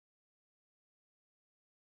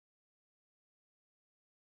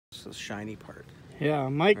It's the shiny part. Yeah,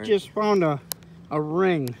 Mike Right. just found a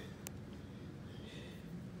ring.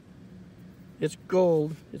 It's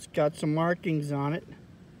gold. It's got some markings on it.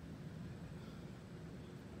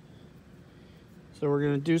 So we're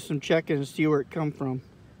going to do some checking and see where it come from.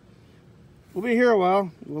 We'll be here a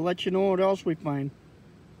while. We'll let you know what else we find.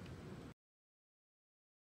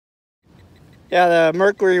 Yeah, the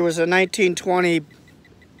Mercury was a 1920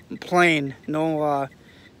 plane. No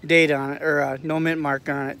date on it, or no mint mark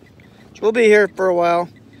on it. So we'll be here for a while.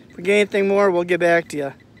 If we get anything more, we'll get back to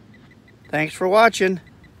you. Thanks for watching.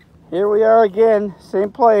 Here we are again,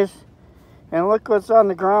 same place. And look what's on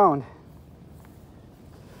the ground.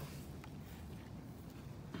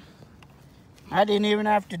 I didn't even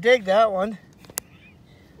have to dig that one.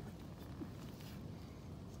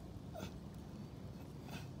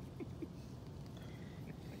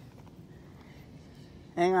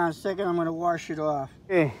 Hang on a second, I'm gonna wash it off.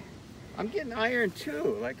 Okay. I'm getting iron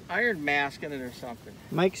too, like iron mask in it or something.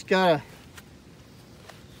 Mike's got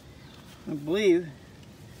I believe,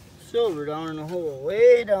 silver down in the hole,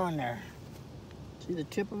 way down there. See the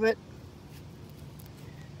tip of it?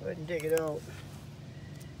 Go ahead and dig it out.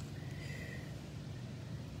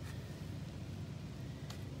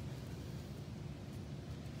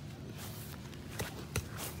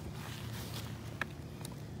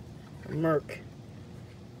 Merc.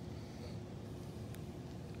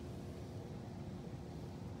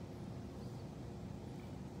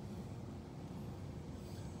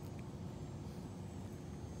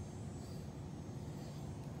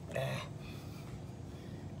 Ah.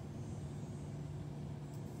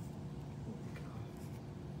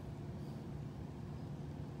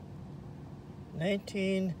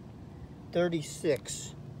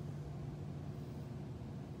 $1936.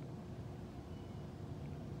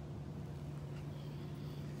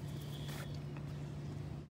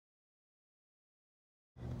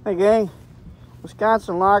 Hey gang,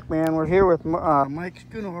 Wisconsin Lockman. We're here with Mike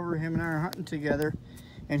Schoonover. Him and I are hunting together,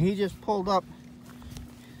 and he just pulled up.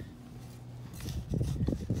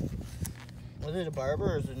 Was it a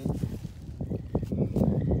barber or is it?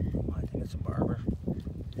 I think it's a barber.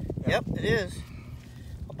 Yep, it is.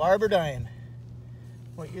 A barber dime.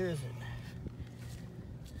 What year is it?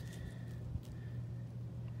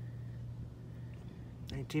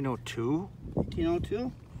 1902, 1902?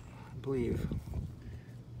 I believe.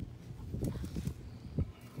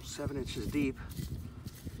 7 inches deep.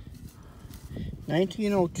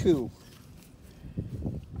 1902.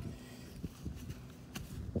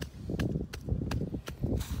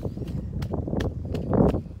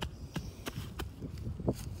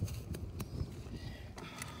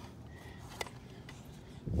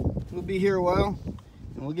 We'll be here a while,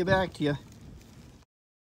 and we'll get back to you.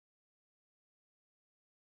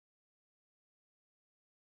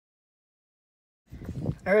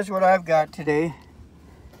 There's what I've got today.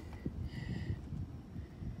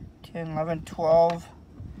 10, 11, 12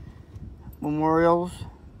 memorials,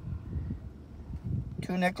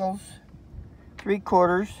 2 nickels, 3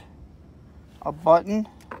 quarters, a button,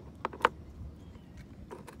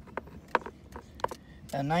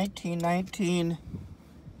 a 1919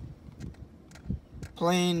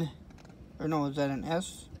 plain, or no, is that an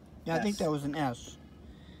S? Yeah, I think that was an S.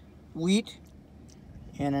 Wheat,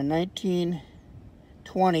 and a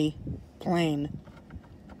 1920 plain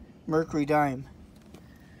Mercury dime.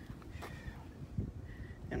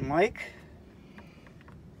 And Mike,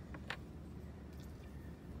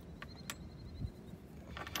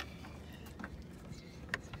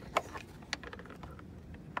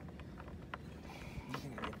 I'm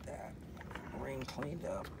gonna get that ring cleaned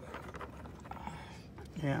up.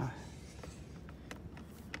 yeah,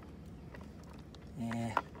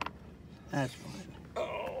 Yeah. that's fine.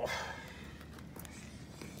 Oh.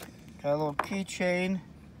 Got a little keychain.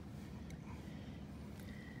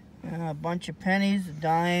 A bunch of pennies,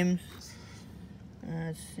 dimes.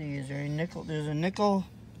 Let's see, is there a nickel? There's a nickel.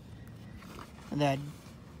 That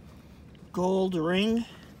gold ring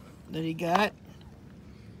that he got.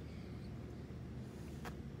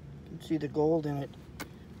 You can see the gold in it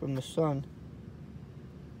from the sun.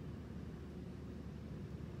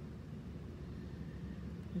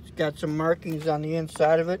 It's got some markings on the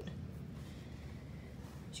inside of it.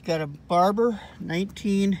 It's got a barber,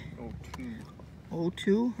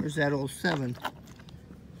 1902, or is that 07?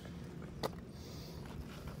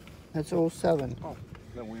 That's 07. Oh,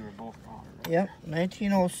 then we were both wrong. Yep,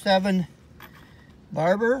 1907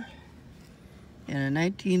 barber and a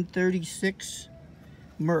 1936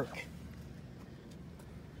 Merc.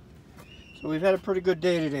 So we've had a pretty good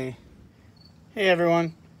day today. Hey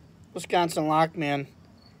everyone, Wisconsin Lockman.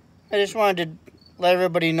 I just wanted to let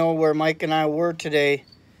everybody know where Mike and I were today.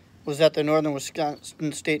 was at the Northern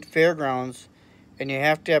Wisconsin State Fairgrounds, and you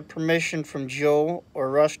have to have permission from Joe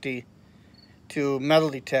or Rusty to metal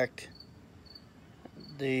detect.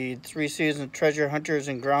 The Three Seasons treasure hunters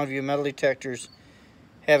and ground view metal detectors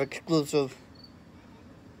have exclusive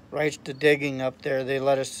rights to digging up there. They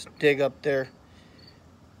let us dig up there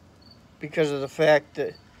because of the fact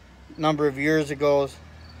that a number of years ago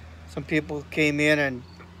some people came in and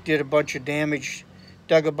did a bunch of damage,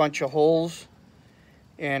 dug a bunch of holes,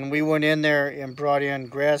 and we went in there and brought in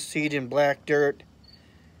grass seed and black dirt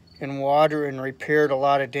and water and repaired a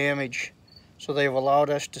lot of damage. So they've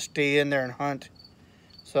allowed us to stay in there and hunt.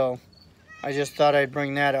 So I just thought I'd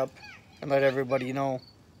bring that up and let everybody know.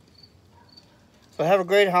 So have a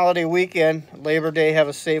great holiday weekend. Labor Day, have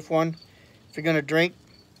a safe one. If you're going to drink,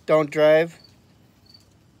 don't drive.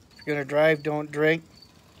 If you're going to drive, don't drink.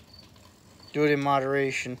 Do it in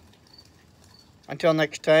moderation. Until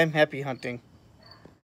next time, happy hunting.